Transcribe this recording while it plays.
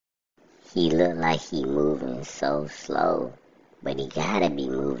He look like he moving so slow, but he gotta be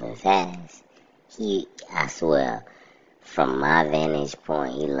moving fast. I swear, from my vantage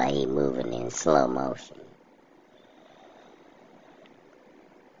point, he like he moving in slow motion.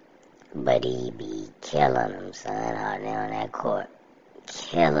 But he be killing them, son, out there on that court.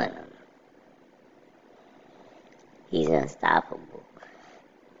 Killing them. He's unstoppable.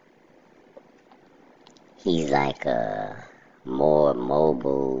 He's like a more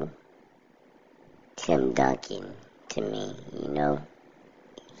mobile Tim Duncan to me, you know?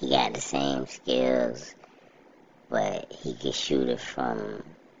 He got the same skills, but he can shoot it from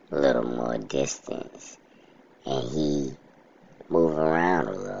a little more distance. And he move around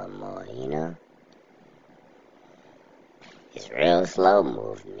a little more, you know? It's real slow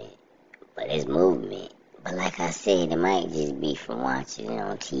movement, but it's movement. But like I said, it might just be from watching it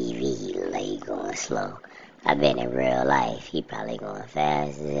on TV. He look like he going slow. I bet in real life, he probably going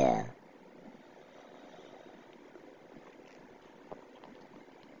fast as hell.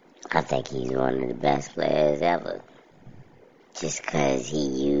 I think he's one of the best players ever. Just cause he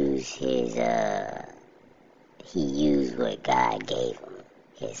used what God gave him.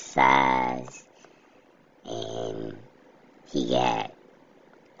 His size, and he got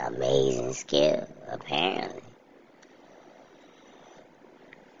amazing skill, apparently.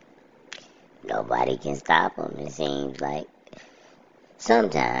 Nobody can stop him, it seems like.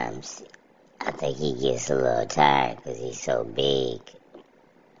 Sometimes, I think he gets a little tired because he's so big.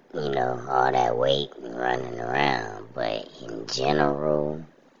 You know, all that weight and running around. But in general,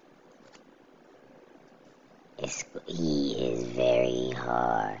 he is very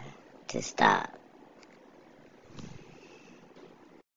hard to stop.